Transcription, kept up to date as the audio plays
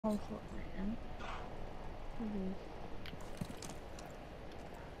Oh, fuck, man.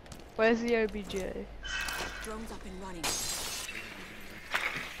 Where's the OBJ? Drones up and running.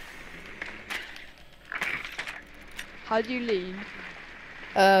 How do you lean?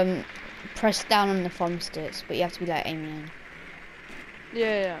 Press down on the thumbsticks, but you have to be like aiming in.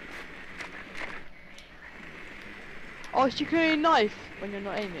 Yeah. Oh, so you can only knife when you're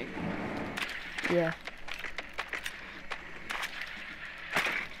not aiming. Yeah.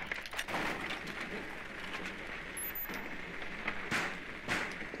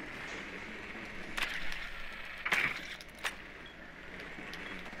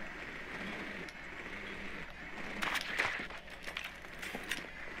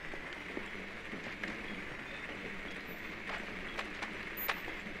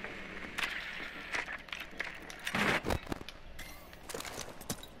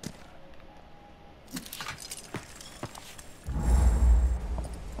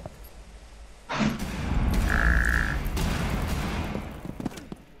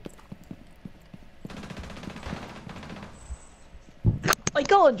 I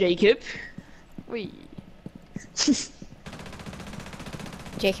got on, Jacob. Wee.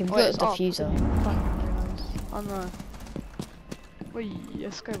 Jacob, Wait, you've got a it's up. diffuser. I know. Wee,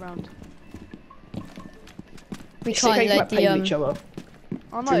 let's go round. We try and let the each other.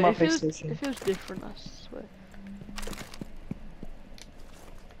 I Through know, my it feels PlayStation. different, I swear.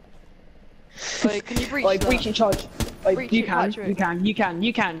 Wait, can you breach Like that? breach and charge. Like Breach you it, can, Patrick. you can.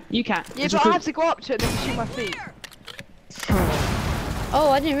 Yeah, Just but I have to go up to it and then shoot my feet. Oh,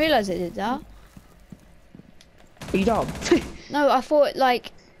 I didn't realise it did that. Are you dumb? No, I thought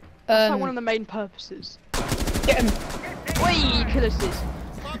like. That's like one of the main purposes. Get him. Wee, kill assist.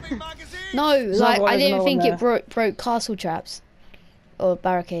 No, like one, I there's didn't another think one it broke castle traps or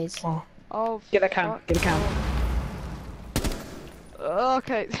barricades. Oh, Oh, get that cam. fuck. Get a cam.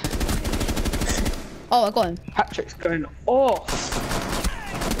 Okay. Oh, I got him. Patrick's going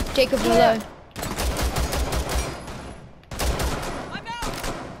off. Jacob below.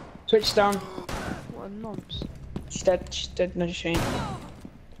 Switch down. What a nonce. She's dead. She's dead. No, she ain't.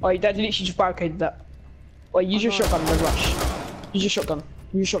 Oh, your dad literally just barricaded that. Oh, use your shotgun. No rush. Use your shotgun.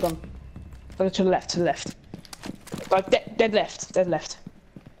 Use your shotgun. Go to the left. To the left. Like dead left. Dead left.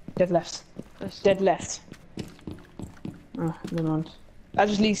 Dead left. Dead left. Oh, never mind. That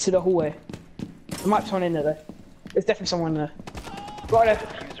just leads to the hallway. There might be someone in there though. There's definitely someone there. Right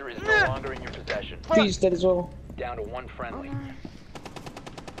there. User is no longer in your possession. Please dead as well. Down to one friendly.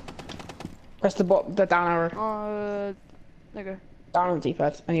 Press the down arrow. There you go. Down on the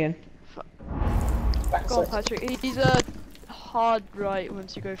D-pad. And again. Back Go on, side. Patrick. He's a hard right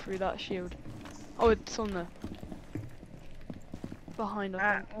once you go through that shield. Oh, it's on there. Behind,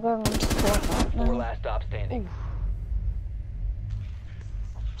 I think. I'm going on to Fortnite Four now. last stop standing. Ooh.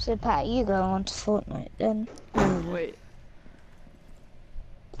 So Pat, you go on to Fortnite then. Wait.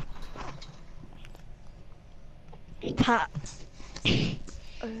 Pat.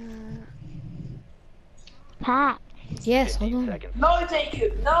 Uh, Pat. Yes, hold 15 on. seconds. No,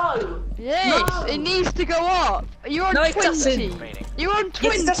 Jacob, no! yes, No. it needs to go up. You're on No, it 20. doesn't. Remaining. You're on Yes,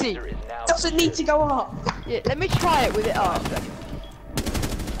 20. it doesn't. User is now Doesn't need to go up. Yeah, let me try it with it up.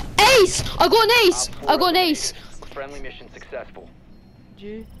 Ace! I got an ace! Op 4 I got an eliminated. ace! Friendly mission successful. Did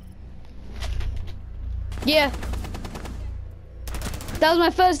you? Yeah. That was my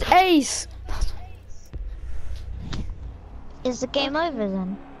first ace! Is the game over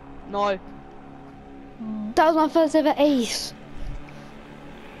then? No. That was my first ever ace.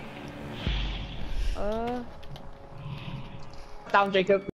 Down, Jacob.